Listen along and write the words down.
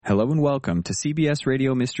Hello and welcome to CBS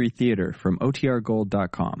Radio Mystery Theater from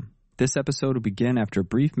OTRGold.com. This episode will begin after a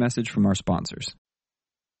brief message from our sponsors.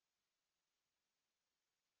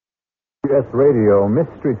 CBS Radio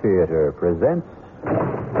Mystery Theater presents...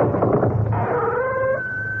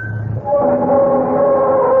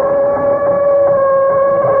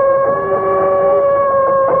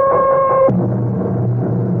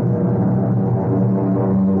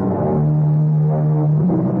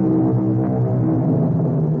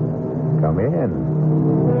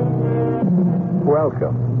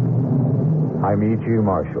 Welcome. I'm E.G.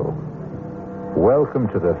 Marshall. Welcome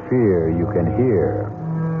to the fear you can hear.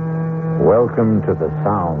 Welcome to the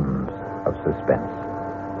sounds of suspense.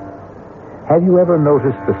 Have you ever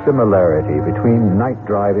noticed the similarity between night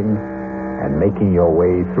driving and making your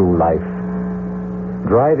way through life?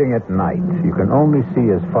 Driving at night, you can only see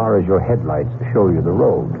as far as your headlights show you the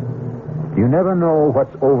road. You never know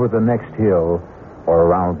what's over the next hill or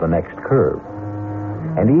around the next curve.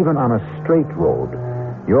 And even on a straight road,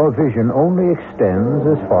 your vision only extends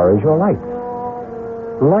as far as your lights.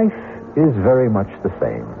 Life is very much the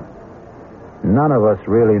same. None of us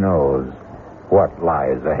really knows what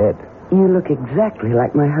lies ahead. You look exactly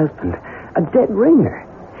like my husband, a dead ringer.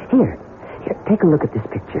 Here, take a look at this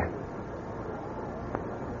picture.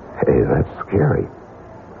 Hey, that's scary.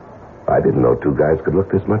 I didn't know two guys could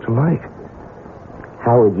look this much alike.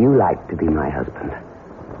 How would you like to be my husband?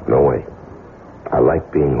 No way. I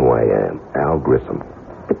like being who I am, Al Grissom.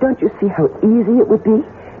 But don't you see how easy it would be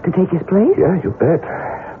to take his place? Yeah, you bet.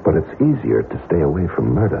 But it's easier to stay away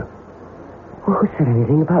from murder. Well, who said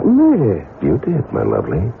anything about murder? You did, my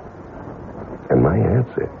lovely. And my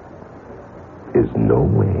answer is no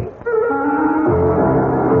way.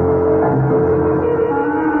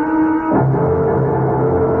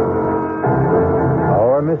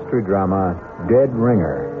 Our mystery drama, Dead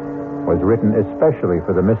Ringer, was written especially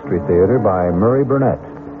for the Mystery Theater by Murray Burnett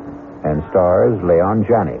and stars Leon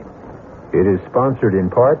Janney. It is sponsored in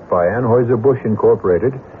part by Anheuser-Busch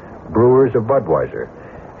Incorporated, brewers of Budweiser,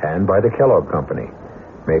 and by the Kellogg Company,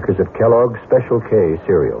 makers of Kellogg's Special K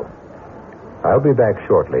cereal. I'll be back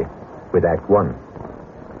shortly with Act One.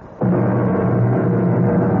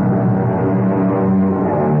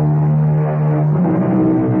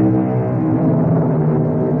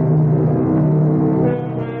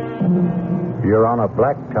 You're on a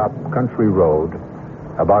blacktop country road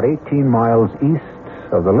about 18 miles east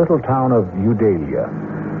of the little town of Eudalia.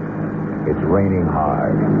 It's raining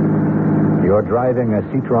hard. You're driving a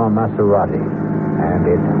Citroen Maserati, and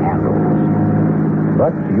it handles.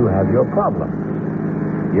 But you have your problems.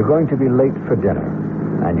 You're going to be late for dinner,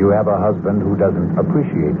 and you have a husband who doesn't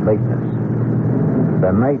appreciate lateness.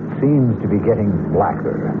 The night seems to be getting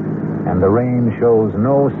blacker, and the rain shows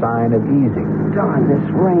no sign of easing. Darn this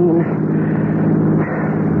rain.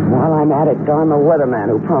 While I'm at it, darn the weatherman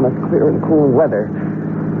who promised clear and cool weather.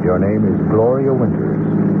 Your name is Gloria Winters.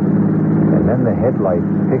 And then the headlights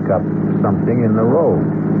pick up something in the road.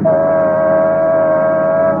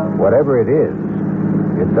 Whatever it is,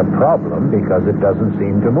 it's a problem because it doesn't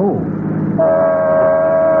seem to move.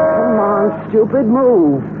 Come on, stupid,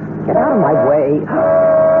 move. Get out of my way.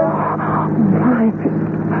 My,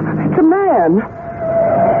 it's a man.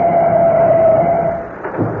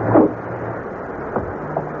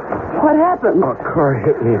 What happened? A car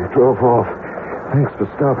hit me and drove off. Thanks for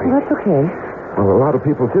stopping. Well, that's okay. Well, a lot of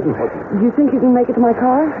people didn't. Do you think you can make it to my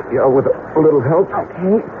car? Yeah, with a little help.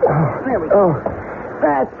 Okay. There we go. Oh.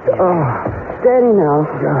 That's it. Steady now.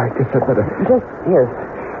 Yeah, I guess I better... Just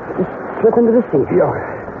slip into the seat. Yeah.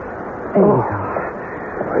 There you go.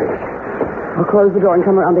 I'll close the door and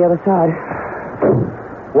come around the other side.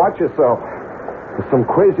 Watch yourself. There's some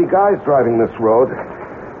crazy guys driving this road.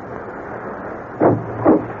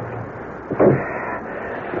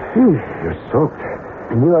 You're soaked.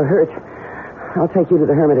 And you are hurt. I'll take you to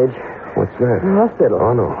the Hermitage. What's that? The hospital.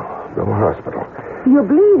 Oh, no. No hospital. You're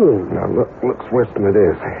bleeding. Now, looks worse than it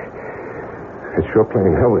is. It's sure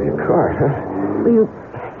playing hell with your car, huh? Well,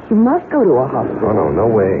 you must go to a hospital. Oh, no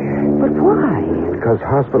way. But why? Because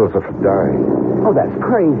hospitals are for dying. Oh, that's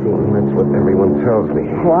crazy. That's what everyone tells me.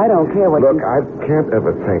 Well, I don't care what Look, I can't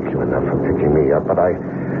ever thank you enough for picking me up, but I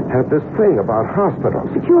have this thing about hospitals.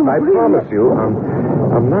 But you I really... promise you,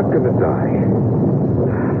 I'm not going to die.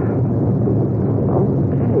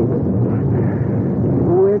 Okay.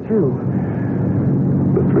 Where to?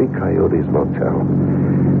 The Three Coyotes Motel.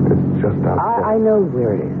 It's just outside. I know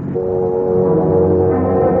where it is.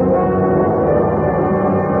 Oh.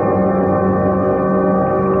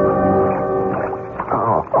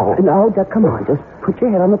 No, come on. Just put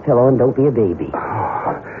your head on the pillow and don't be a baby.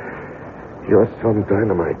 Oh. You're some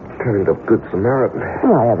dynamite kind of good Samaritan.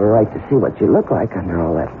 Well, I have a right to see what you look like under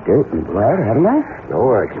all that dirt and blood, haven't I? No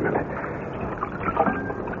argument.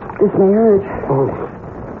 This may hurt. Oh.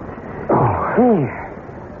 There.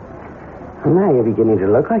 Well, now you're beginning to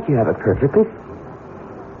look like you have it perfectly.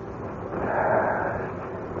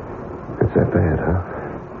 It's that bad, huh?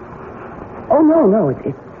 Oh, no.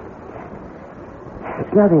 It's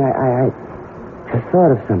nothing. I just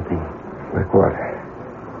thought of something. Like what?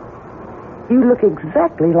 You look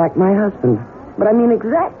exactly like my husband. But I mean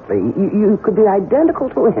exactly. You could be identical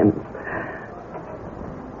twins.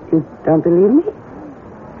 You don't believe me?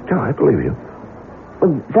 No, I believe you.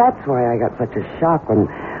 Well, that's why I got such a shock when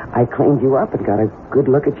I cleaned you up and got a good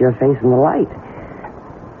look at your face in the light.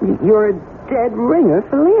 You're a dead ringer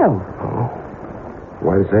for Leo. Oh.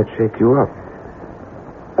 Why does that shake you up?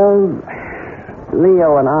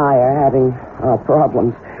 Leo and I are having our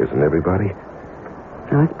problems. Isn't everybody?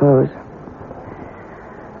 I suppose.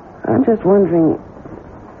 I'm just wondering...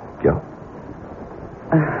 Yeah?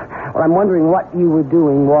 Well, I'm wondering what you were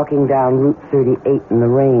doing walking down Route 38 in the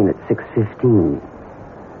rain at 6:15.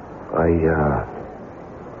 I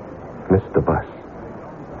missed the bus.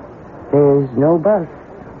 There's no bus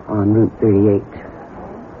on Route 38.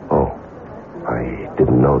 Oh, I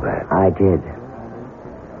didn't know that. I did.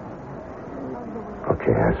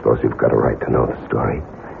 Okay, I suppose you've got a right to know the story.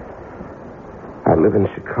 I live in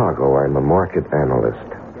Chicago. I'm a market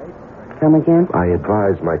analyst. Come again? I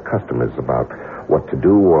advise my customers about what to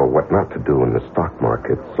do or what not to do in the stock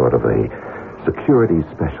market, sort of a securities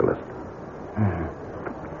specialist.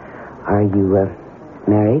 Are you,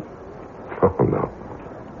 married? Oh, no.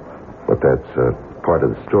 But that's part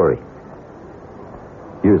of the story.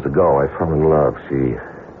 Years ago, I fell in love. She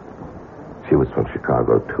was from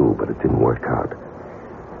Chicago, too, but it didn't work out.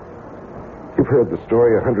 You've heard the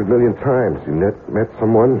story 100 million times. You met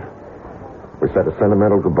someone. We said a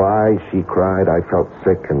sentimental goodbye. She cried. I felt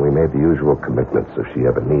sick, and we made the usual commitments. If she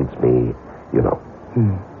ever needs me, you know.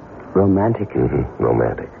 Romantic. Mm-hmm.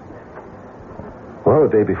 Romantic. Well,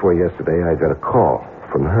 the day before yesterday, I got a call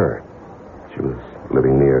from her. She was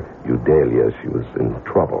living near Eudalia. She was in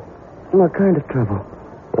trouble. What kind of trouble?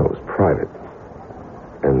 Well, it was private.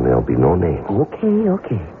 And there'll be no names.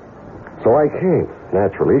 Okay. So I came.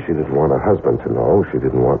 Naturally, she didn't want her husband to know. She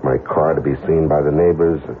didn't want my car to be seen by the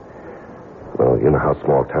neighbors. Well, you know how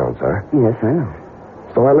small towns are. Yes, I know.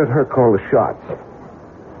 So I let her call the shots.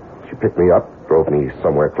 She picked me up, drove me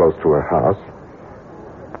somewhere close to her house.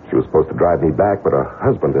 She was supposed to drive me back, but her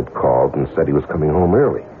husband had called and said he was coming home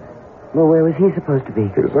early. Well, where was he supposed to be?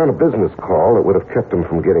 He was on a business call that would have kept him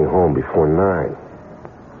from getting home before 9.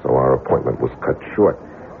 So our appointment was cut short.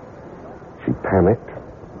 She panicked,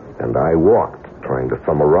 and I walked, trying to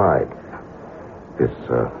thumb a ride. This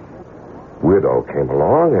weirdo came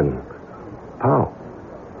along, and pow.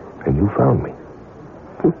 And you found me.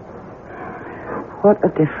 What a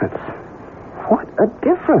difference. What a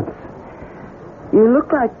difference. You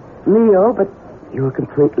look like Leo, but you're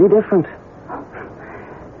completely different.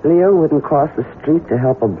 Leo wouldn't cross the street to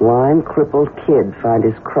help a blind, crippled kid find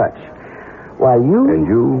his crutch. While you... And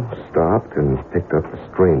you stopped and picked up a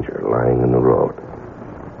stranger lying in the road.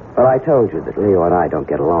 Well, I told you that Leo and I don't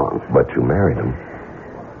get along. But you married him.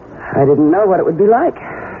 I didn't know what it would be like.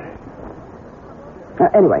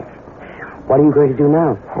 Anyway, what are you going to do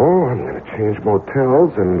now? Oh, I'm going to change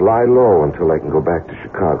motels and lie low until I can go back to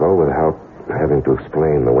Chicago without having to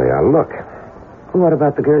explain the way I look. What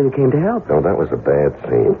about the girl you came to help? No, that was a bad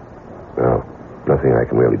scene. No, nothing I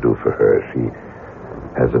can really do for her. She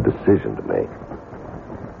has a decision to make.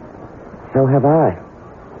 So have I.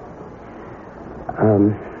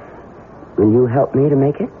 Will you help me to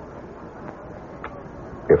make it?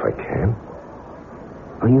 If I can.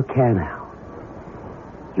 Oh, you can, Al.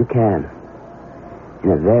 You can.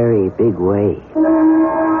 In a very big way.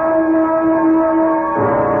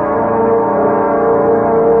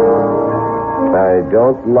 I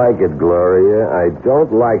don't like it, Gloria. I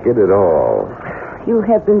don't like it at all. You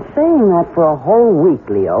have been saying that for a whole week,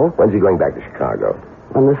 Leo. When's he going back to Chicago?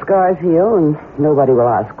 When the scars heal and nobody will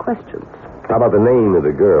ask questions. How about the name of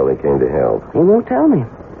the girl he came to help? He won't tell me.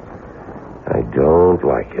 I don't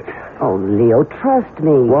like it. Oh, Leo, trust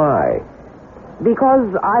me. Why?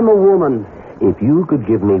 Because I'm a woman. If you could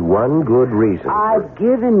give me one good reason. I've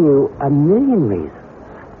given you 1,000,000 reasons.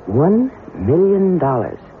 $1 million.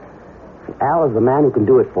 Al is the man who can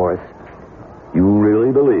do it for us. You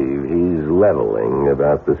really believe he's leveling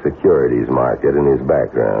about the securities market in his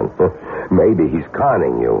background? Maybe he's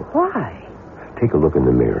conning you. Why? Take a look in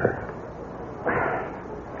the mirror.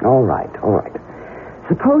 All right.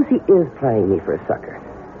 Suppose he is playing me for a sucker.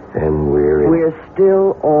 And we're in... We're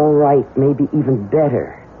still all right, maybe even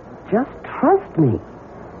better. Just trust me.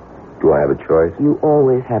 Do I have a choice? You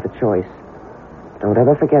always have a choice. Don't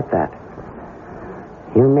ever forget that.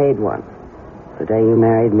 You made one the day you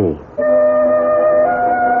married me.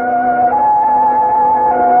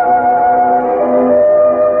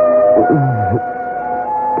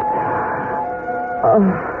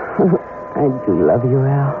 Oh, I do love you,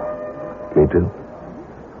 Al. Me too.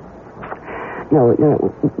 No,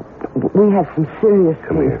 we have some serious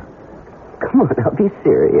Come things. here. Come on, now, be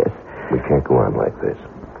serious. We can't go on like this.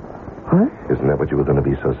 What? Isn't that what you were going to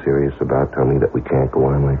be so serious about? Tell me that we can't go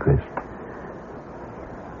on like this?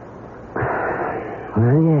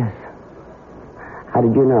 Well, yes. How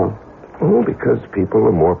did you know? Oh, because people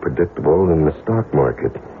are more predictable than the stock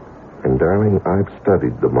market. And, darling, I've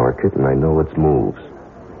studied the market, and I know its moves.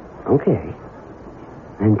 Okay.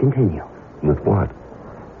 Then continue. With what?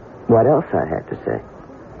 What else I had to say?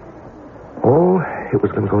 Oh, it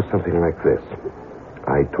was going to go something like this.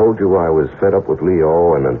 I told you I was fed up with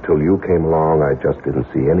Leo, and until you came along, I just didn't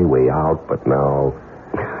see any way out, but now...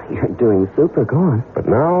 You're doing super. Go on. But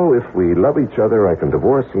now, if we love each other, I can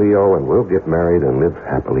divorce Leo, and we'll get married and live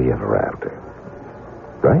happily ever after.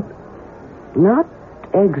 Right? Not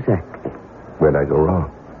exactly. Where'd I go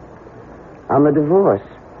wrong? On the divorce.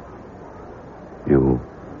 You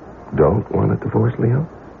don't want to divorce Leo?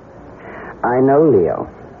 I know Leo.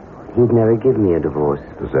 He'd never give me a divorce.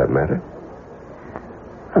 Does that matter?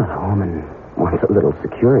 Well, a woman wants a little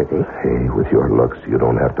security. Hey, with your looks, you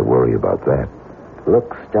don't have to worry about that.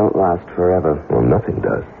 Looks don't last forever. Well, nothing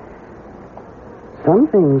does. Some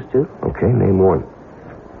things do. Okay, name one.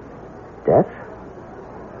 Death?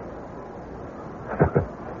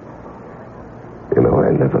 You know,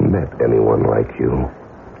 I never met anyone like you.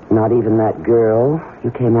 Not even that girl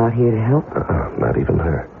you came out here to help? Not even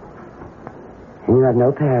her. And you have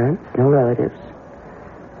no parents, no relatives.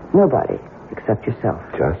 Nobody except yourself.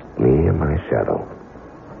 Just me and my shadow.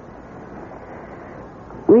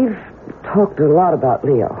 We've talked a lot about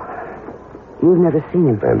Leo. You've never seen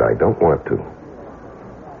him. And I don't want to.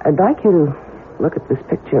 I'd like you to look at this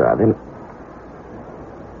picture of him.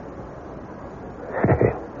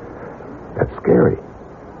 That's scary.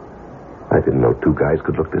 I didn't know two guys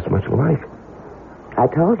could look this much alike. I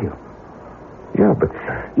told you. Yeah, but...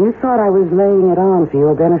 You thought I was laying it on for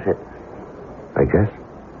your benefit. I guess.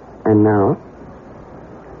 And now?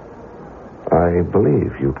 I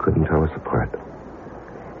believe you couldn't tell us apart.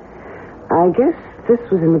 I guess this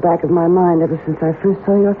was in the back of my mind ever since I first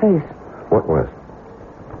saw your face. What was?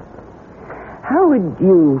 How would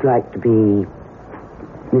you like to be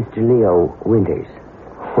Mr. Leo Winters?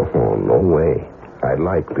 Oh, no way. I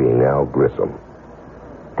like being Al Grissom.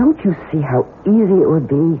 Don't you see how easy it would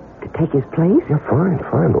be to take his place? Yeah,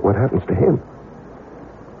 fine, but what happens to him?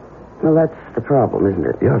 Well, that's the problem, isn't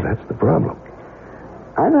it? Yeah, that's the problem.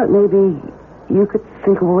 I thought maybe you could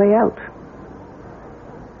think of a way out.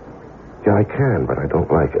 Yeah, I can, but I don't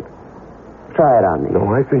like it. Try it on me.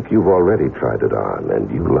 No, I think you've already tried it on, and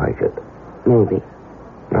you like it. Maybe.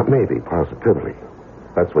 Not maybe, positively.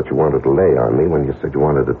 That's what you wanted to lay on me when you said you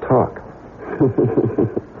wanted to talk.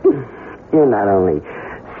 You're not only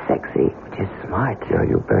sexy, but you're smart. Yeah,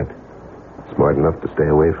 you bet. Smart enough to stay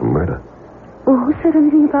away from murder. Well, who said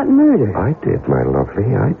anything about murder? I did, my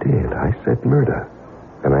lovely, I did. I said murder.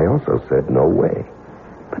 And I also said no way.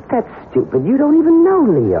 But that's stupid. You don't even know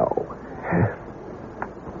Leo.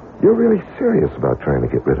 You're really serious about trying to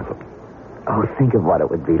get rid of him. Oh, think of what it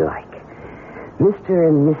would be like. Mr.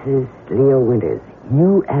 and Mrs. Leo Winters,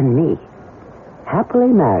 you and me, happily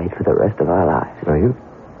married for the rest of our lives. Now, you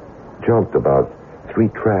jumped about 3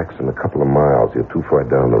 tracks in a couple of miles. You're too far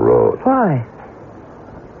down the road. Why?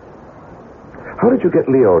 How did you get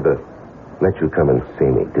Leo to let you come and see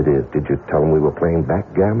me? Did you tell him we were playing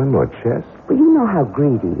backgammon or chess? Well, you know how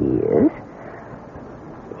greedy he is.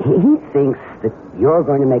 He thinks that you're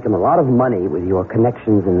going to make him a lot of money with your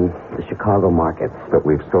connections in the Chicago markets. But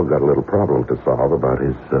we've still got a little problem to solve about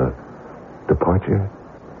his departure.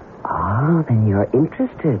 Ah, then you're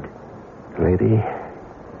interested. Lady,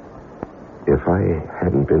 if I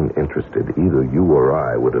hadn't been interested, either you or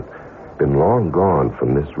I would have been long gone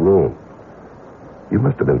from this room. You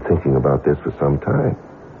must have been thinking about this for some time.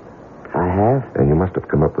 I have. And you must have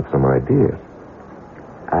come up with some ideas.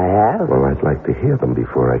 I have. Well, I'd like to hear them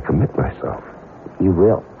before I commit myself. You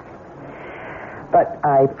will. But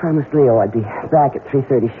I promised Leo I'd be back at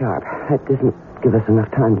 3:30 sharp. That doesn't give us enough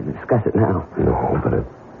time to discuss it now. No, but it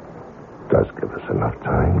does give us enough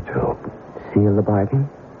time to... Seal the bargain?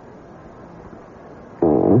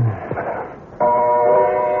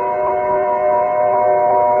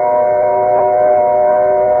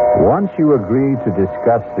 Once you agree to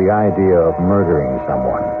discuss the idea of murdering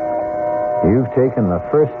someone, you've taken the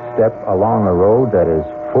first step along a road that is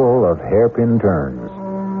full of hairpin turns,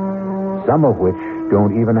 some of which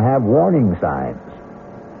don't even have warning signs.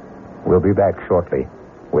 We'll be back shortly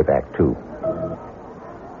with Act Two.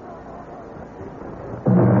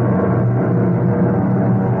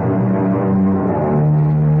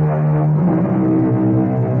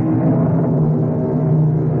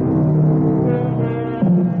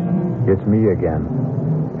 It's me again,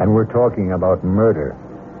 and we're talking about murder.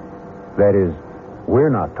 That is,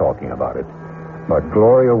 we're not talking about it, but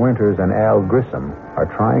Gloria Winters and Al Grissom are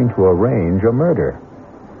trying to arrange a murder.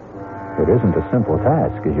 It isn't a simple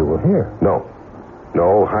task, as you will hear. No,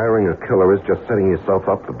 hiring a killer is just setting yourself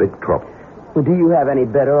up for big trouble. Well, do you have any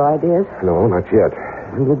better ideas? No, not yet.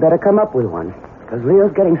 You'd better come up with one, because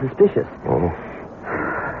Leo's getting suspicious. Oh?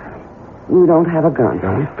 You don't have a gun.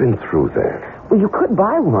 Now, we've been through that. Well, you could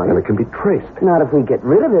buy one. And it can be traced. Not if we get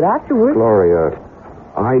rid of it afterwards. Gloria,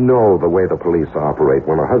 I know the way the police operate.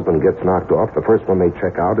 When a husband gets knocked off, the first one they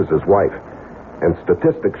check out is his wife. And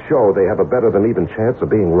statistics show they have a better than even chance of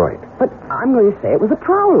being right. But I'm going to say it was a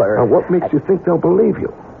prowler. Now, what makes you think they'll believe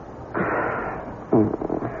you?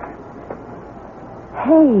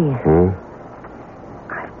 Hey.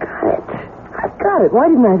 I've got it. Why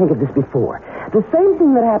didn't I think of this before? The same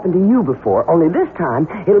thing that happened to you before, only this time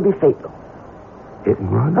it'll be fatal. Hit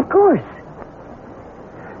and run? Of course.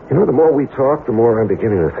 You know, the more we talk, the more I'm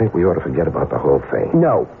beginning to think we ought to forget about the whole thing.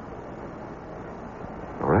 No.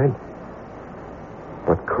 All right?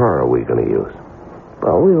 What car are we going to use?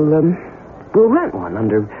 Well, we'll rent one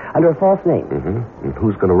under a false name. Mm-hmm. And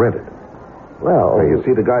who's going to rent it? Well... Now, you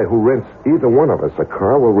see, the guy who rents either one of us a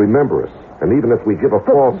car will remember us. And even if we give a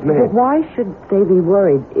false name... But why should they be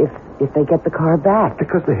worried if they get the car back?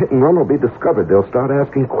 Because the hit and run will be discovered. They'll start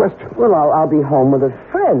asking questions. Well, I'll be home with a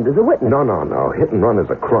friend as a witness. No. Hit and run is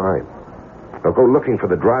a crime. They'll go looking for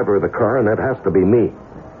the driver of the car, and that has to be me.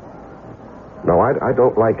 No, I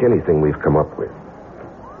don't like anything we've come up with.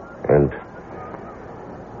 And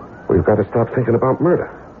we've got to stop thinking about murder.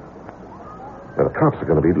 Now, the cops are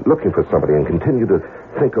going to be looking for somebody and continue to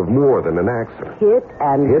think of more than an accident. Hit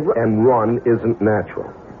and run isn't natural.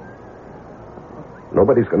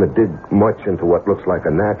 Nobody's going to dig much into what looks like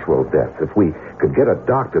a natural death. If we could get a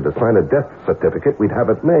doctor to sign a death certificate, we'd have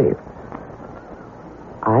it made.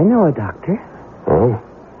 I know a doctor. Oh?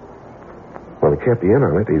 Well, he can't be in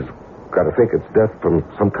on it. He's got to think it's death from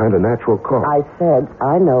some kind of natural cause. I said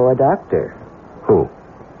I know a doctor. Who?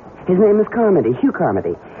 His name is Carmody, Hugh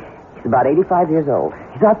Carmody. He's about 85 years old.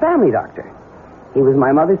 He's our family doctor. He was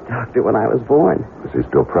my mother's doctor when I was born. Is he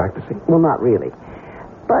still practicing? Well, not really.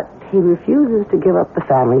 But he refuses to give up the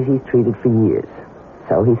families he's treated for years.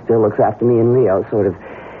 So he still looks after me and Leo, sort of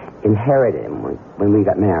inherited him when we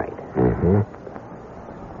got married. Mm-hmm.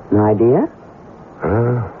 An idea?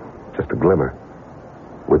 Just a glimmer.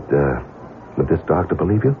 Would this doctor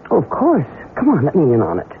believe you? Oh, of course. Come on, let me in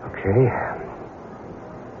on it. Okay.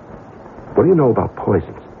 What do you know about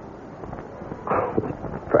poisons?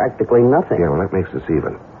 Practically nothing. Yeah, well, that makes us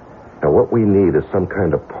even. Now, what we need is some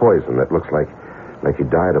kind of poison that looks like you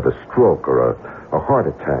died of a stroke or a heart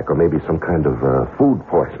attack or maybe some kind of food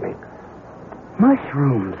poisoning.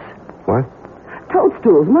 Mushrooms. What?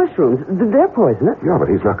 Toadstools, mushrooms. They're poisonous. Yeah, but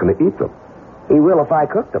he's not going to eat them. He will if I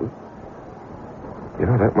cook them. You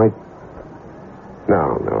know, that might...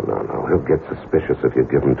 No. He'll get suspicious if you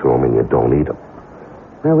give them to him and you don't eat them.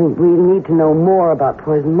 Well, we need to know more about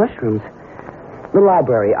poisoned mushrooms. The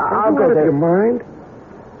library. I'll go there. Your mind?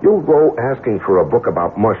 You'll go asking for a book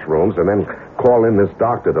about mushrooms and then call in this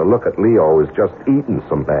doctor to look at Leo who's just eaten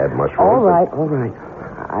some bad mushrooms. All right.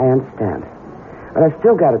 I understand. But I've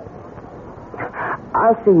still got it.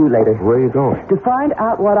 I'll see you later. Where are you going? To find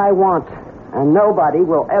out what I want. And nobody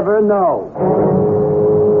will ever know.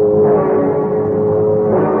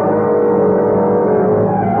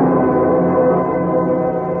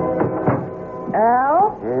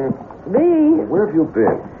 Al? B? Where have you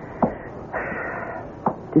been?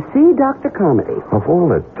 To see Dr. Carmody. Of all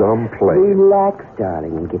the dumb places. Relax,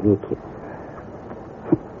 darling, and give me a kiss.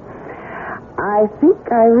 I think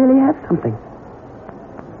I really have something.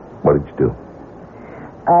 What did you do?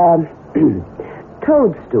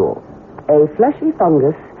 Toadstool. A fleshy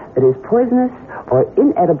fungus that is poisonous or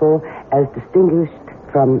inedible as distinguished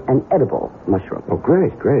from an edible mushroom. Oh,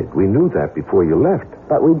 great. We knew that before you left.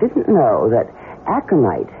 But we didn't know that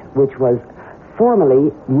aconite, which was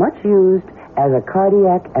formerly much used as a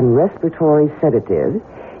cardiac and respiratory sedative,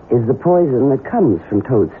 is the poison that comes from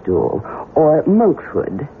toadstool, or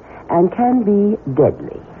monkshood, and can be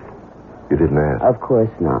deadly. You didn't ask? Of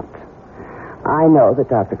course not. I know that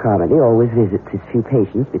Dr. Carmody always visits his few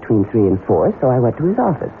patients between 3 and 4, so I went to his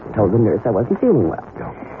office and told the nurse I wasn't feeling well.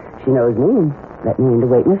 Yeah. She knows me and let me in to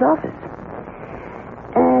wait in his office.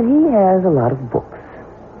 And he has a lot of books.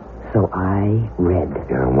 So I read.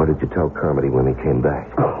 Yeah, and what did you tell Carmody when he came back?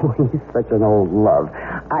 Oh, he's such an old love.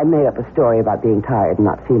 I made up a story about being tired and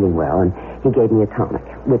not feeling well, and he gave me a tonic,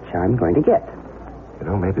 which I'm going to get. You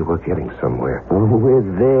know, maybe we're getting somewhere. Oh, we're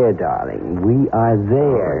there, darling. We are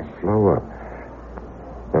there. All right, slow up.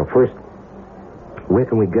 Now, first, where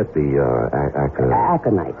can we get the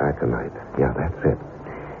Aconite. Aconite. Yeah, that's it.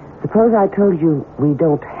 Suppose I told you we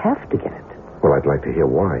don't have to get it. Well, I'd like to hear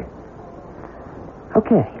why.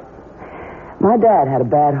 Okay. My dad had a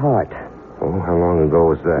bad heart. Oh, how long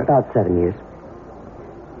ago was that? About 7 years.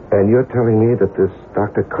 And you're telling me that this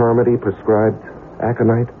Dr. Carmody prescribed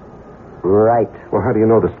Aconite? Right. Well, how do you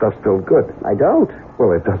know the stuff's still good? I don't.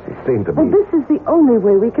 Well, it doesn't seem to be. Well, this is the only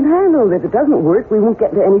way we can handle it. If it doesn't work, we won't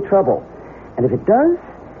get into any trouble. And if it does,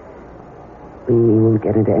 we won't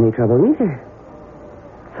get into any trouble either.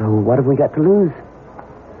 So what have we got to lose?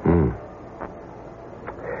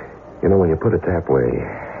 You know, when you put it that way...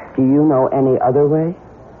 Do you know any other way?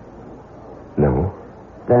 No.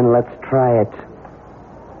 Then let's try it.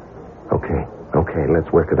 Okay,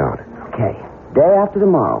 let's work it out. Okay. Day after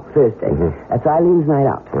tomorrow, Thursday. Mm-hmm. That's Eileen's night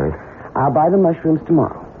out. Right. I'll buy the mushrooms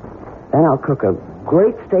tomorrow. Then I'll cook a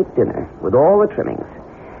great steak dinner with all the trimmings.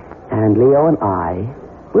 And Leo and I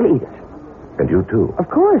will eat it. And you too. Of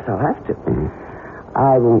course, I'll have to. Mm-hmm.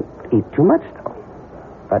 I won't eat too much, though.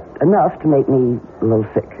 But enough to make me a little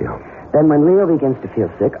sick. Yeah. Then when Leo begins to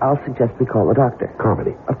feel sick, I'll suggest we call the doctor.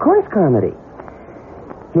 Carmody. Of course, Carmody.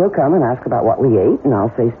 He'll come and ask about what we ate, and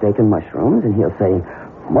I'll say steak and mushrooms, and he'll say,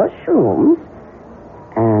 mushrooms?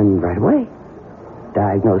 And right away,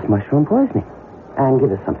 diagnose mushroom poisoning and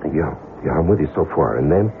give us something. Yeah, I'm with you so far.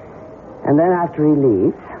 And then? And then after he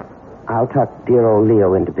leaves, I'll tuck dear old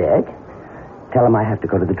Leo into bed, tell him I have to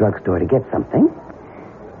go to the drugstore to get something.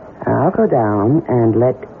 I'll go down and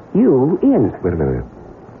let you in. Wait a minute.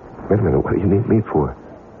 What do you need me for?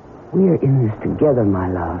 We're in this together, my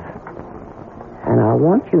love. And I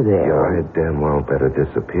want you there. Yeah, I damn well better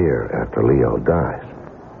disappear after Leo dies.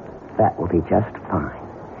 That will be just fine.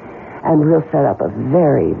 And we'll set up a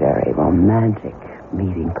very, very romantic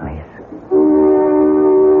meeting place.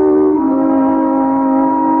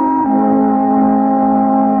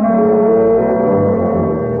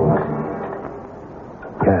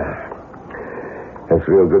 That's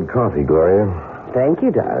real good coffee, Gloria. Thank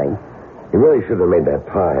you, darling. You really should have made that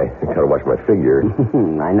pie. I gotta watch my figure.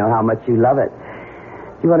 I know how much you love it.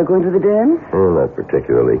 You want to go into the den? Not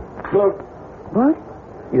particularly. Look. What?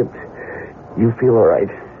 You feel all right?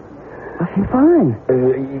 I feel fine.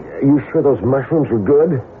 You sure those mushrooms were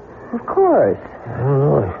good? Of course. I don't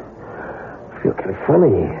know. I feel kind of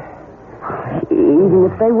funny.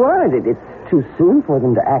 Even if they weren't, it's too soon for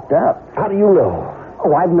them to act up. How do you know?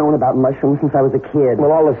 Oh, I've known about mushrooms since I was a kid.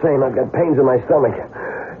 Well, all the same, I've got pains in my stomach.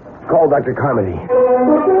 Call Dr. Carmody.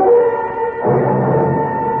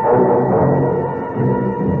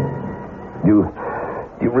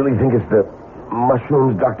 You really think it's the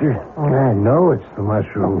mushrooms, Doctor? I know it's the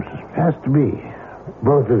mushrooms. Has to be.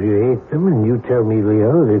 Both of you ate them, and you tell me,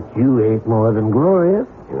 Leo, that you ate more than Gloria.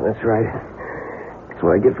 Yeah, that's right. That's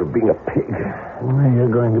what I get for being a pig. Well, you're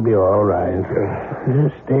going to be all right.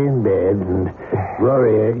 Just stay in bed, and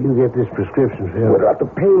Gloria, you get this prescription filled. What about the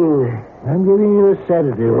pain? I'm giving you a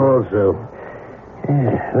sedative also.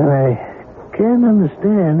 What I can't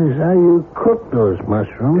understand is how you cooked those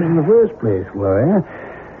mushrooms in the first place, Gloria.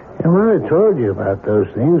 Your mother told you about those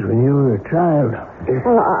things when you were a child.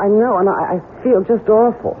 Well, I know, and I feel just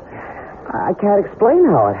awful. I can't explain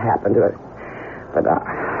how it happened. But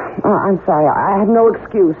I'm sorry. I have no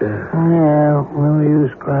excuse. Yeah, no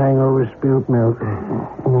use crying over spilt milk.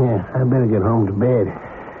 Yeah, I better get home to bed.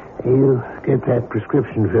 You get that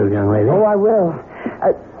prescription filled, young lady. Oh, I will.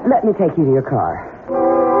 Let me take you to your car.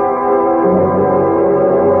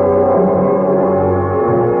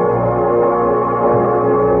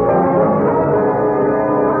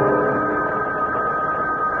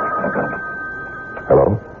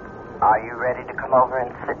 Hello? Are you ready to come over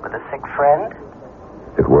and sit with a sick friend?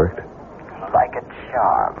 It worked? Like a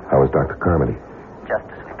charm. How was Dr. Carmody? Just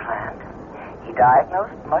as we planned. He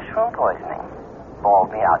diagnosed mushroom poisoning.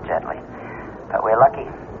 Bawled me out gently. But we're lucky.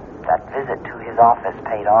 That visit to his office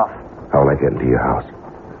paid off. How will I get into your house?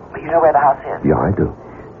 Well, you know where the house is? Yeah, I do.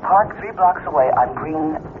 Park 3 blocks away on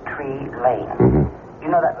Green Tree Lane. Mm-hmm. You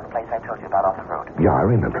know that little place I told you about off the road? Yeah, I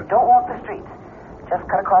remember. Don't walk the streets. Just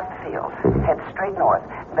cut across the fields. Mm-hmm. Head straight north.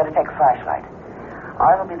 Better take a flashlight.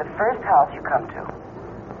 Ours will be the first house you come to.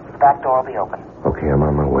 back door will be open. Okay, I'm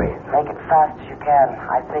on my way. Make it fast as you can.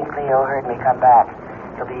 I think Leo heard me come back.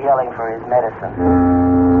 He'll be yelling for his medicine.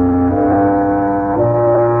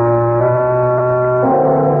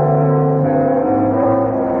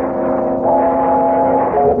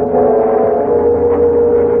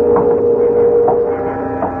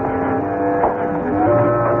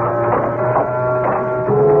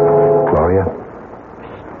 Gloria?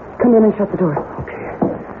 Come in and shut the door. Okay.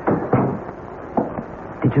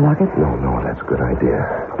 Did you lock it? No, that's a good idea.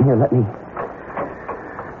 Here, let me.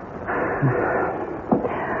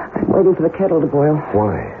 I'm waiting for the kettle to boil.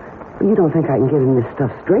 Why? You don't think I can give him this stuff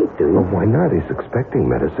straight, do you? Well, why not? He's expecting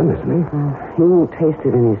medicine, isn't he? He won't taste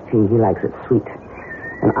it in his tea. He likes it sweet.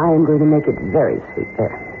 And I am going to make it very sweet. There.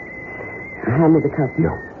 Hand me the cup. No.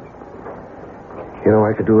 You know,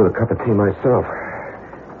 I could do with a cup of tea myself.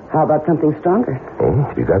 How about something stronger? Oh,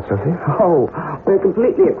 you got something? Oh, we're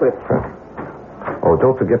completely equipped. Huh. Oh,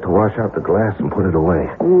 don't forget to wash out the glass and put it away.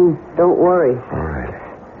 Don't worry. All right.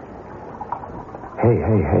 Hey.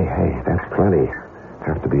 That's plenty.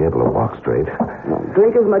 Have to be able to walk straight. Well,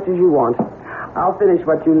 drink as much as you want. I'll finish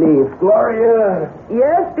what you leave. Gloria,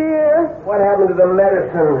 Yes, dear? what happened to the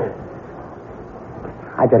medicine?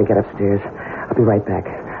 I better get upstairs. I'll be right back.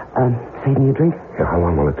 Save me a drink? Yeah, how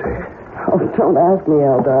long will it take? Oh, don't ask me,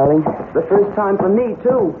 Al, darling. It's the first time for me,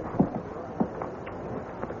 too.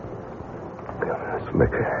 This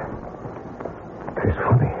liquor. Tastes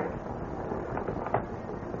funny.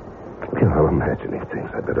 You know, I'm imagining things.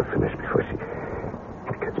 I better finish before she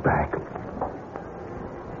gets back.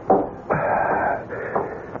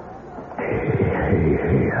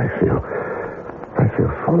 Hey, I feel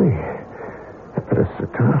funny. I better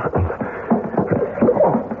sit down.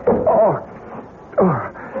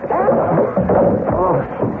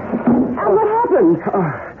 Al, what happened?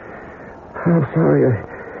 I'm sorry. I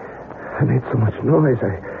made so much noise.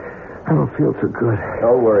 I don't feel too good.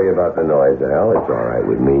 Don't worry about the noise, Al. It's all right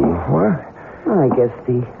with me. What? Well, I guess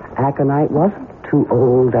the aconite wasn't too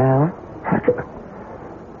old, Al.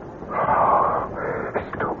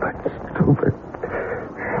 Stupid.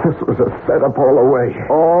 This was a setup all the way.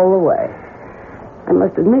 All the way. I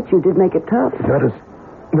must admit you did make it tough. Not as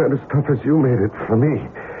tough as you made it for me.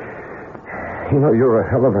 You know, you're a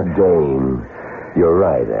hell of a Dame. You're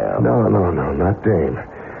right, Al. No, not Dame.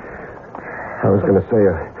 I was going to say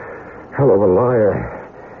a hell of a liar.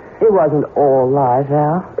 It wasn't all lies,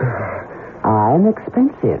 Al. I'm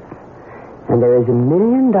expensive. And there is $1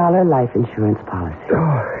 million life insurance policy.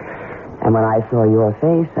 And when I saw your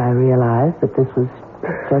face, I realized that this was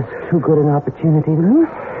just too good an opportunity to miss.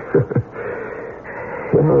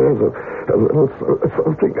 You know, there's a little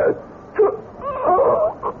something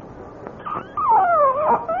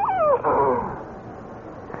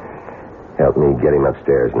Help me get him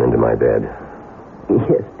upstairs and into my bed.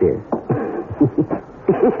 Yes, dear.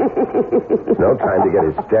 It's no time to get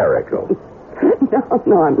hysterical.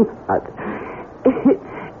 No, I'm not.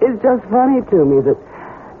 It's just funny to me that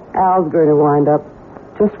Al's going to wind up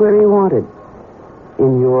just where he wanted.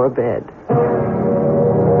 In your bed.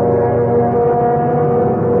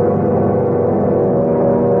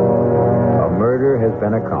 A murder has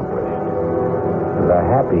been accomplished. The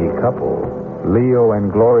happy couple, Leo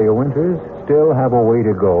and Gloria Winters, still have a way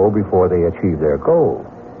to go before they achieve their goal.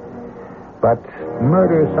 But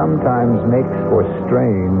murder sometimes makes for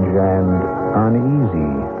strange and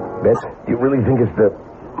uneasy bets. You really think it's the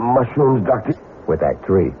mushrooms, Doctor? With Act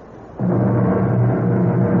 3.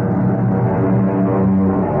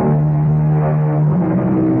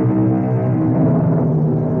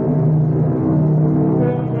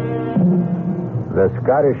 The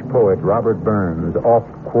Scottish poet Robert Burns'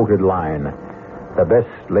 oft-quoted line, "The best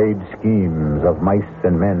laid schemes of mice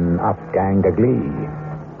and men oft-gang a glee,"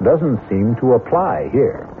 doesn't seem to apply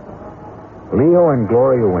here. Leo and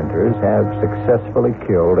Gloria Winters have successfully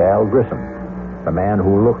killed Al Grissom, the man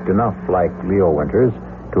who looked enough like Leo Winters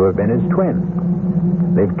to have been his twin.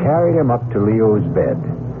 They've carried him up to Leo's bed,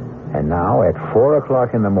 and now at 4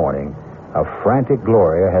 o'clock in the morning, a frantic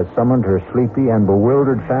Gloria has summoned her sleepy and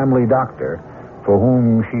bewildered family doctor, for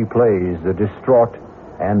whom she plays the distraught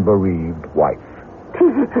and bereaved wife. I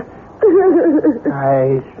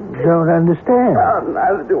don't understand.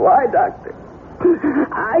 Neither do I, Doctor.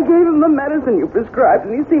 I gave him the medicine you prescribed,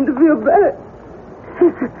 and he seemed to feel better.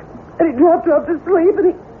 And he dropped off to sleep, and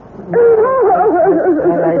he...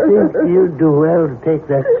 Well, I think you'd do well to take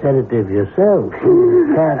that sedative yourself.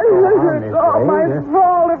 You can't go on this It's all way. my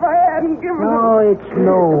fault if I hadn't given him... No, it's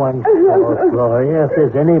no one's fault, Gloria. If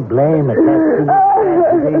there's any blame attached to this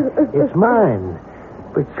tragedy, it's mine.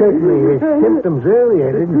 But certainly his symptoms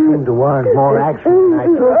earlier didn't seem to warrant more action than I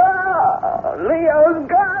took. Leo's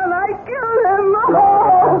gone.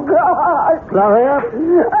 Oh, God. Gloria?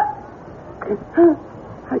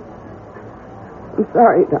 I'm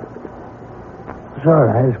sorry, Doctor. It's all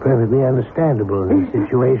right. It's perfectly understandable in this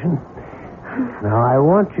situation. Now, I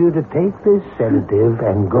want you to take this sedative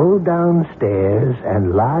and go downstairs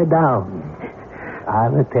and lie down.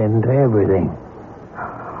 I'll attend to everything.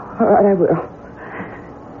 All right, I will.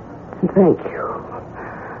 Thank you.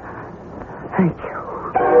 Thank you.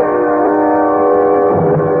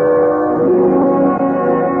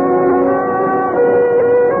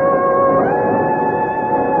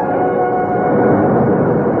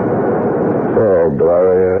 Oh,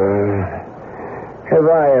 Gloria. Have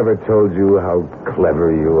I ever told you how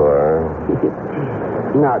clever you are?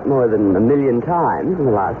 Not more than 1,000,000 times in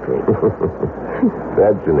the last week.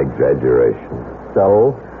 That's an exaggeration.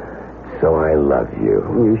 So? So I love you.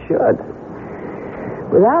 You should.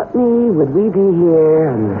 Without me, would we be here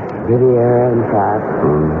on Riviera and Pratt,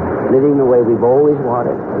 living the way we've always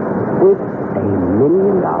wanted, with $1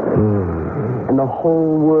 million and the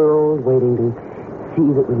whole world waiting to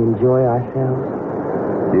see that we enjoy ourselves?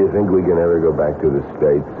 Do you think we can ever go back to the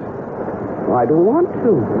States? Well, I don't want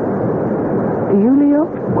to. Do you, Leo?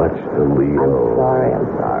 Much to Leo. I'm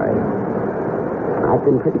sorry. I've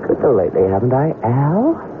been pretty good, though, lately, haven't I,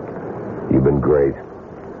 Al? You've been great.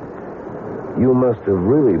 You must have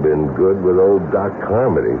really been good with old Doc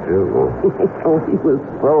Carmody, too. Oh, he was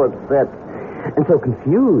so upset and so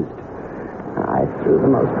confused. I threw the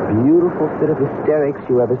most beautiful fit of hysterics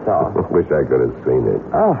you ever saw. Wish I could have seen it.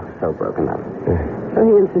 Oh, so broken up. So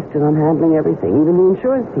he insisted on handling everything, even the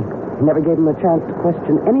insurance people. He never gave him a chance to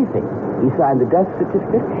question anything. He signed the death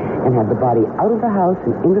certificate and had the body out of the house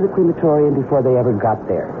and into the crematorium before they ever got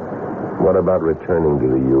there. What about returning to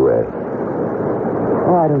the U.S.?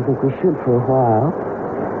 Oh, I don't think we should for a while.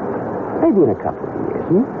 Maybe in a couple of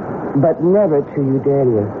years, But never to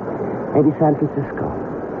Udalia. Maybe San Francisco.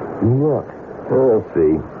 New York. We'll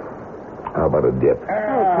see. How about a dip?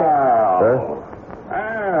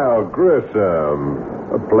 Al Grissom.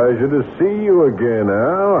 A pleasure to see you again,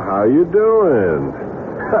 Al. How you doing?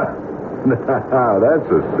 Now, that's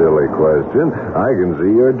a silly question. I can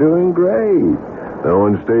see you're doing great. No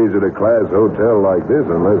one stays at a class hotel like this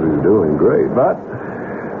unless he's doing great. But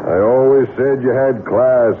I always said you had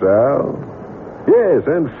class, Al. Yes,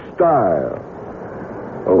 and style.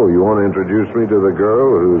 Oh, you want to introduce me to the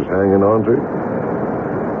girl who's hanging on to you?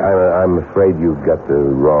 I'm afraid you've got the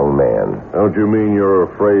wrong man. Don't you mean you're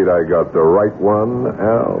afraid I got the right one,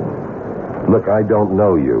 Al? Look, I don't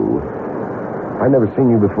know you. I've never seen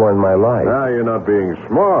you before in my life. Now, you're not being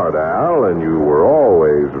smart, Al, and you were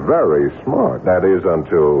always very smart. That is,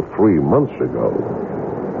 until 3 months ago,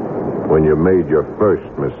 when you made your first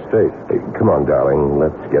mistake. Hey, come on, darling.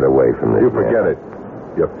 Let's get away from this. You forget it.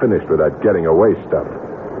 You're finished with that getting away stuff.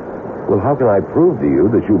 Well, how can I prove to you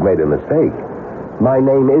that you've made a mistake? My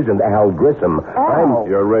name isn't Al Grissom. Al.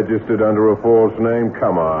 You're registered under a false name?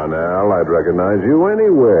 Come on, Al. I'd recognize you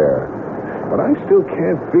anywhere. But I still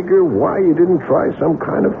can't figure why you didn't try some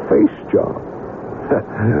kind of face job.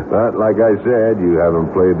 But like I said, you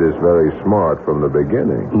haven't played this very smart from the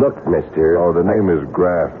beginning. Look, mister. Oh, the name is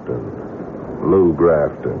Grafton. Lou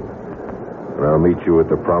Grafton. And I'll meet you at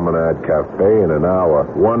the Promenade Cafe in an hour.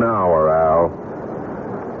 1 hour, Al.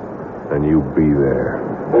 And you be there.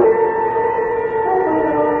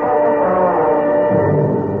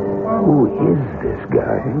 Who is this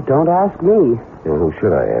guy? Don't ask me. Who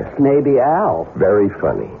should I ask? Maybe Al. Very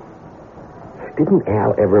funny. Didn't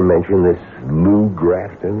Al ever mention this Lou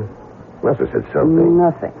Grafton? Must have said something.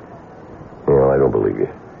 Nothing. Well, I don't believe you.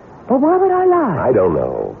 But why would I lie? I don't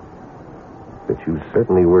know. But you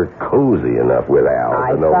certainly were cozy enough with Al.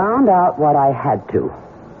 I to know. found out what I had to.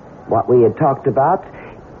 What we had talked about.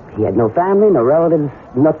 He had no family, no relatives,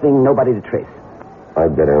 nothing, nobody to trace.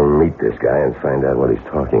 I'd better meet this guy and find out what he's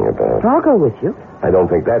talking about. I'll go with you. I don't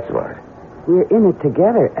think that's smart. We're in it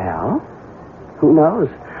together, Al. Who knows?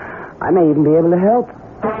 I may even be able to help.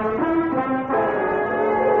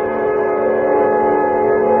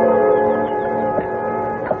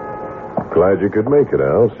 Glad you could make it,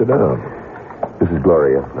 Al. Sit down. This is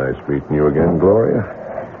Gloria. Nice meeting you again, Gloria.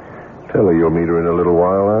 Tell her you'll meet her in a little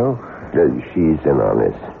while, Al. She's in on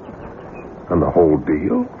this. On the whole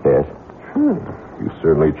deal? Yes? You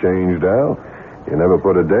certainly changed, Al. You never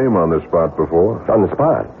put a dame on the spot before. On the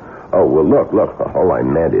spot? Oh, well, look. All I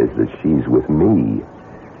meant is that she's with me.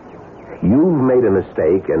 You've made a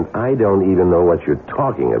mistake, and I don't even know what you're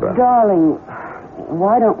talking about. Darling,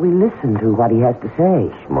 why don't we listen to what he has to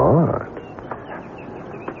say? Smart.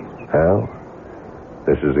 Al,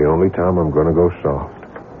 this is the only time I'm going to go soft.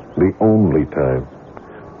 The only time.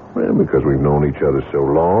 Well, because we've known each other so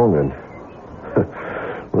long, and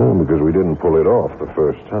Well, because we didn't pull it off the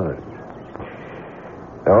first time.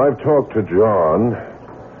 Now, I've talked to John.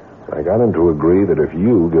 I got him to agree that if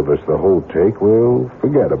you give us the whole take, we'll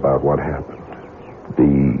forget about what happened.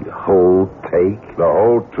 The whole take? The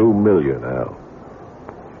whole $2 million, Al.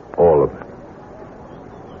 All of it.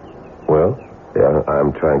 Well? Yeah,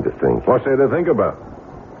 I'm trying to think. What's there to think about?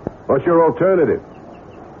 What's your alternative?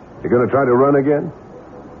 You going to try to run again?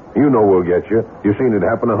 You know we'll get you. You've seen it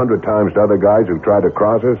happen 100 times to other guys who've tried to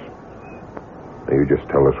cross us. Now, you just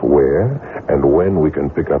tell us where and when we can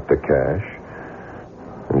pick up the cash.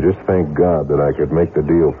 And just thank God that I could make the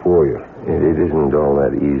deal for you. It isn't all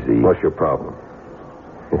that easy. What's your problem?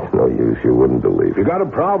 It's no use. You wouldn't believe If you it. got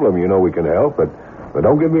a problem, you know we can help, but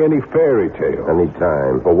don't give me any fairy tales. I need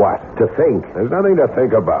time. For what? To think. There's nothing to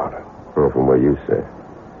think about. Well, from what you say.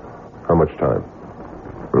 How much time?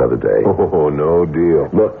 Another day. Oh, no deal.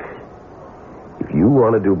 Look, if you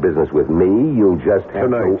want to do business with me, you'll just have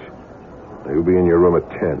Tonight. You'll be in your room at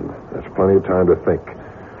 10. That's plenty of time to think.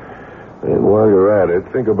 And while you're at it,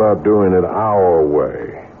 think about doing it our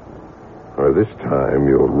way. Or this time,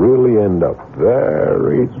 you'll really end up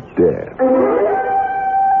very dead.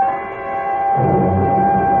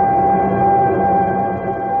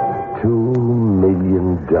 $2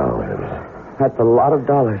 million. That's a lot of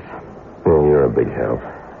dollars. Yeah, you're a big help.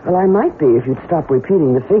 Well, I might be if you'd stop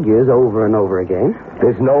repeating the figures over and over again.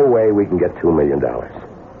 There's no way we can get $2 million.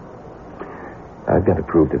 I've got to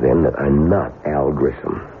prove to them that I'm not Al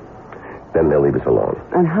Grissom. Then they'll leave us alone.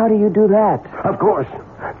 And how do you do that? Of course.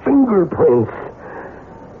 Fingerprints.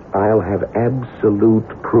 I'll have absolute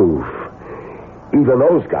proof. Even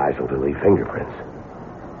those guys will delete fingerprints.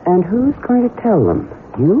 And who's going to tell them?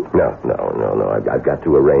 You? No. I've got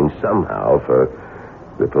to arrange somehow for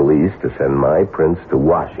the police to send my prints to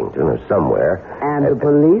Washington or somewhere. And the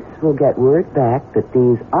police will get word back that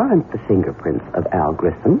these aren't the fingerprints of Al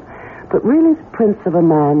Grissom, but really the prints of a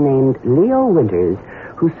man named Leo Winters,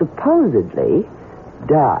 who supposedly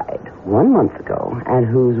died 1 month ago and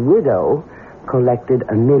whose widow collected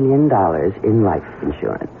 $1 million in life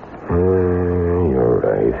insurance. You're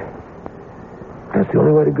right. That's the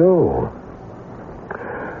only way to go.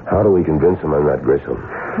 How do we convince them I'm not Grissom?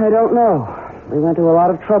 I don't know. We went to a lot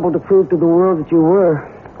of trouble to prove to the world that you were.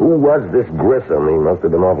 Who was this Grissom? He must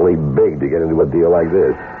have been awfully big to get into a deal like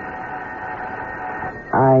this.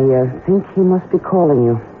 I think he must be calling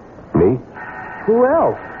you. Me? Who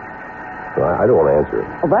else? Well, I don't want to answer it.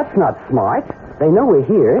 Oh, that's not smart. They know we're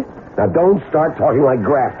here. Now, don't start talking like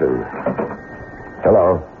Grafton.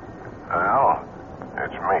 Hello? Al,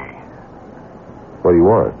 it's me. What do you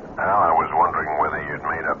want? Al, I was wondering whether you'd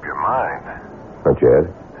made up your mind. Not yet.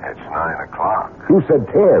 It's 9 o'clock. You said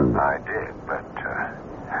 10. I did, but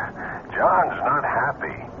John's not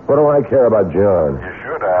happy. What do I care about John? You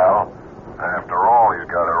should, Al. After all, he's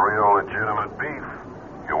got a real legitimate beef.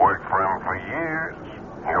 You worked for him for years.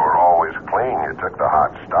 You were always clean. You took the hot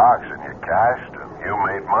stocks and you cashed, and you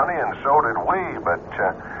made money, and so did we. But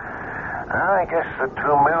I guess the $2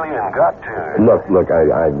 million got to you. Look,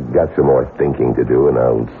 I've got some more thinking to do, and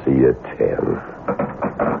I'll see you at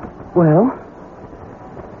 10. Well?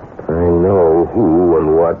 I know who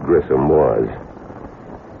and what Grissom was.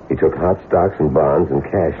 He took hot stocks and bonds and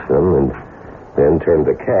cashed them, and then turned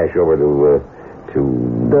the cash over to...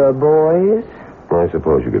 The boys? I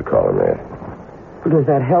suppose you could call them that. Does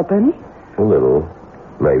that help any? A little.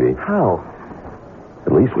 Maybe. How?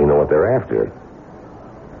 At least we know what they're after.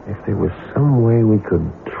 If there was some way we could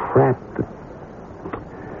trap the...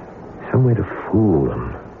 some way to fool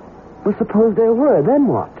them. Well, suppose there were. Then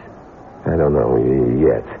what? I don't know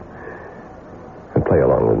yet. And play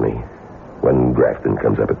along with me when Grafton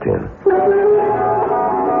comes up at 10.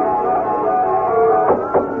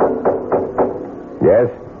 Yes?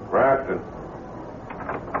 Grafton.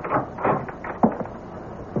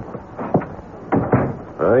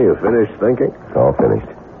 You finished thinking? It's all finished.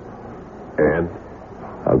 And?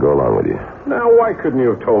 I'll go along with you. Now, why couldn't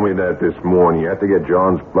you have told me that this morning? You had to get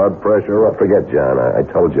John's blood pressure up. Forget John. I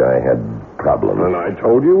told you I had problems. And I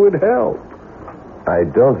told you it would help. I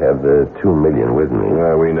don't have the $2 million with me.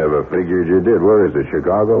 Well, we never figured you did. Where is it,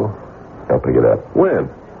 Chicago? I'll pick it up. When?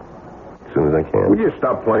 As soon as I can. Will you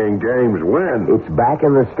stop playing games? When? It's back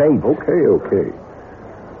in the States. Okay.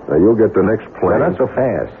 Now, you'll get the next plane. Now, not so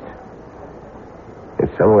fast.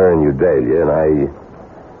 It's somewhere in Udalia, and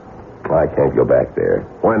I can't go back there.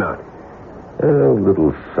 Why not? A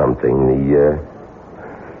little something.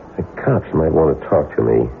 The cops might want to talk to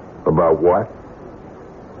me. About what?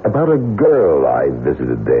 About a girl I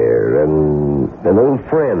visited there, and an old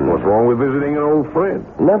friend. What's wrong with visiting an old friend?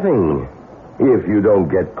 Nothing. If you don't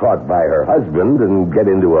get caught by her husband and get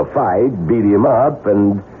into a fight, beat him up,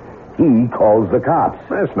 and He calls the cops.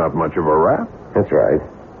 That's not much of a rap. That's right.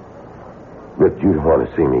 But you don't want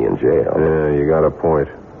to see me in jail. Yeah, you got a point.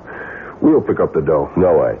 We'll pick up the dough.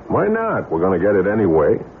 No way. Why not? We're going to get it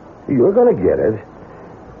anyway. You're going to get it.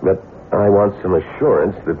 But I want some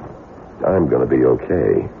assurance that I'm going to be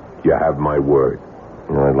okay. You have my word.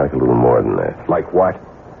 You know, I'd like a little more than that. Like what?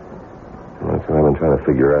 That's what I've been trying to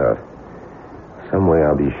figure out. Some way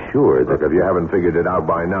I'll be sure that... Look, if you haven't figured it out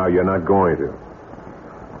by now, you're not going to.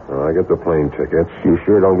 I get the plane tickets. You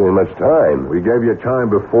sure don't give me much time. We gave you time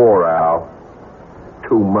before, Al.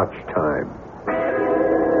 Too much time.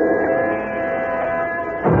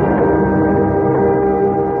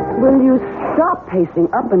 Will you stop pacing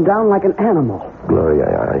up and down like an animal? Gloria,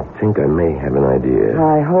 I think I may have an idea.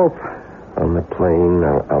 I hope. On the plane,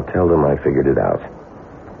 I'll tell them I figured it out.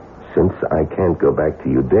 Since I can't go back to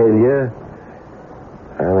Udalia,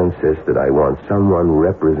 I'll insist that I want someone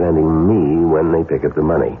representing me when they pick up the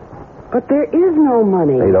money. But there is no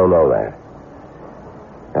money. They don't know that.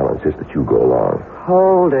 I'll insist that you go along.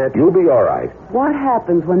 Hold it. You'll be all right. What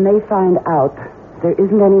happens when they find out there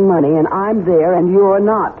isn't any money and I'm there and you're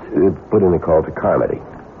not? Put in a call to Carmody.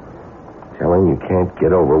 Tell him you can't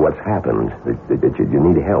get over what's happened, that you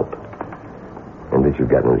need help, and that you've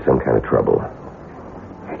gotten into some kind of trouble.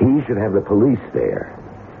 He should have the police there.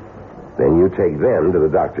 Then you take them to the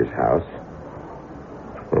doctor's house,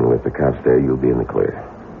 and with the cops there, you'll be in the clear.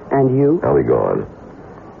 And you? I'll be gone.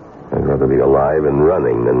 I'd rather be alive and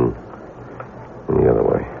running than the other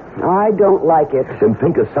way. I don't like it. Then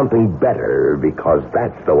think of something better, because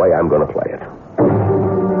that's the way I'm going to play it.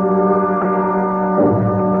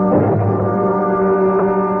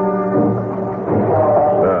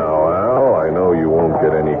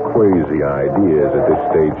 Get any crazy ideas at this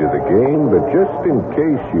stage of the game, but just in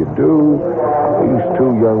case you do, these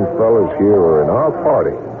two young fellas here are in our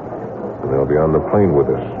party, and they'll be on the plane with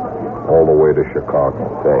us all the way to Chicago.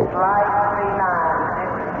 Thanks. Flight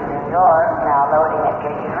 39, New York, now loading at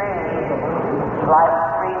gate 3. Flight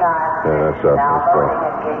 39, that's us. now Let's go. loading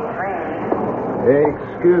at gate 3.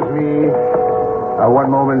 Excuse me. One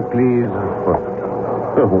moment, please.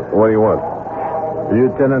 What do you want?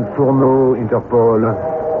 Lieutenant Fourneau, Interpol.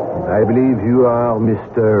 I believe you are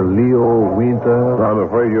Mr. Leo Winters. I'm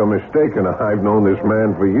afraid you're mistaken. I've known this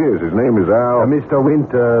man for years. His name is Al. Mr.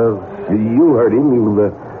 Winters. You heard him.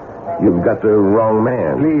 You've got the wrong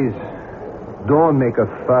man. Please, don't make a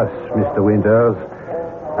fuss, Mr. Winters.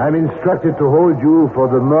 I'm instructed to hold you for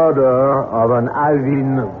the murder of an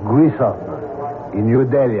Alvin Grissom in New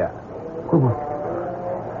Delhi.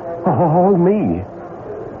 Oh, me?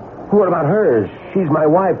 What about her? She's my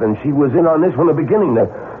wife, and she was in on this from the beginning.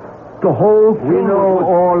 The whole thing. We know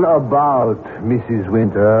all about Mrs.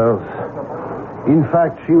 Winters. In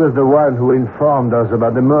fact, she was the one who informed us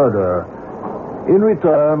about the murder. In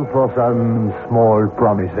return for some small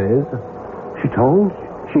promises. She told?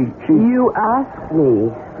 She... You asked me,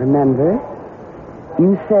 remember?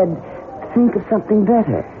 You said, think of something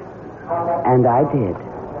better. And I did.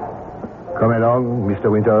 Come along, Mr.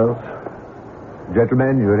 Winters.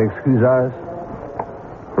 Gentlemen, you'll excuse us.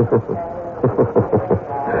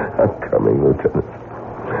 I'm coming, Lieutenant.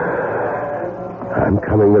 I'm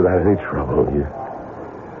coming without any trouble.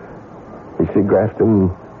 You see,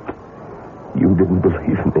 Grafton, you didn't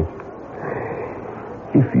believe me.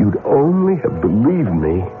 If you'd only have believed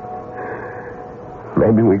me,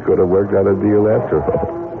 maybe we could have worked out a deal after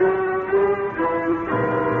all.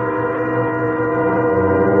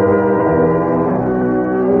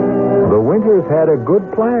 Winters had a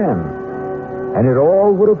good plan, and it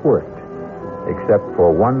all would have worked, except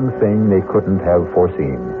for one thing they couldn't have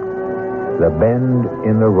foreseen: the bend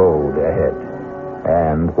in the road ahead,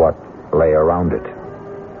 and what lay around it.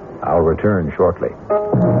 I'll return shortly.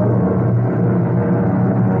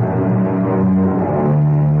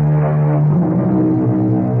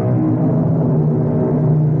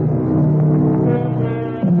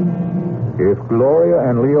 If Gloria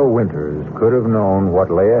and Leo Winters could have known what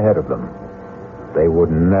lay ahead of them, they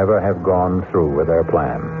would never have gone through with their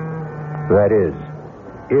plan. That is,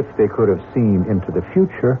 if they could have seen into the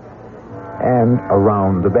future and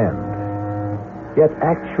around the bend. Yet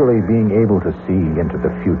actually being able to see into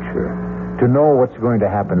the future, to know what's going to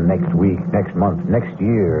happen next week, next month, next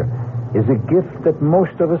year, is a gift that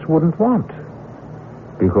most of us wouldn't want.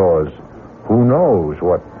 Because who knows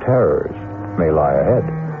what terrors may lie ahead.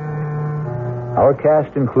 Our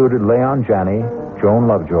cast included Leon Janney, Joan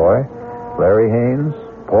Lovejoy, Larry Haynes,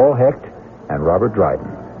 Paul Hecht, and Robert Dryden.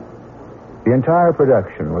 The entire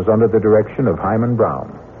production was under the direction of Hyman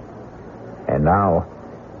Brown. And now,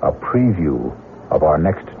 a preview of our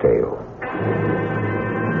next tale.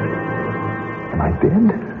 Am I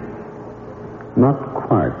dead? Not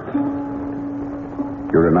quite.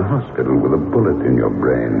 You're in a hospital with a bullet in your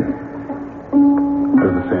brain.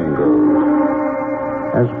 As the saying goes,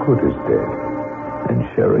 as good as dead. And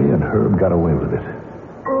Sherry and Herb got away with it.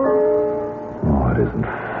 Oh, it isn't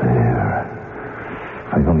fair.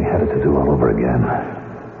 If I only had it to do all over again.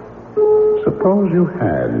 Suppose you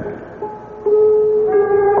had.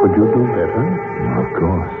 Could you do better? Of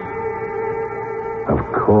course. Of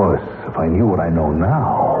course, if I knew what I know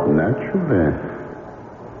now. Naturally.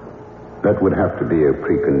 That would have to be a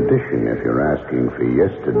precondition if you're asking for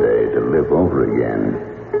yesterday to live over again.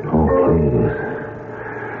 Oh, please.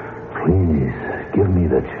 Please, give me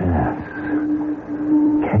the chance.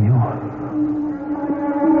 Can you?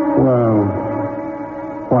 Well,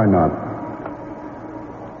 why not?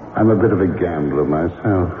 I'm a bit of a gambler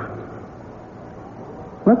myself.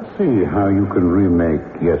 Let's see how you can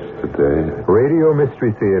remake yesterday. Radio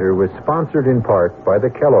Mystery Theater was sponsored in part by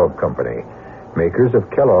the Kellogg Company, makers of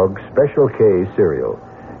Kellogg's Special K cereal,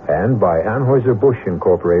 and by Anheuser-Busch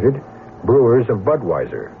Incorporated, brewers of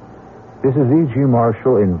Budweiser. This is E.G.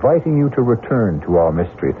 Marshall inviting you to return to our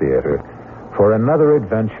Mystery Theater for another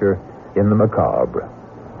adventure in the macabre.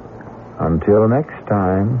 Until next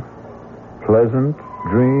time, pleasant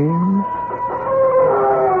dreams.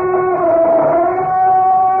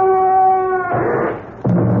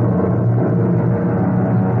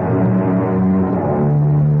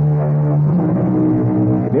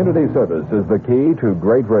 Community service is the key to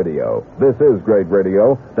great radio. This is Great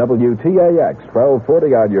Radio, WTAX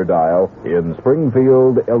 1240 on your dial in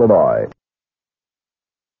Springfield, Illinois.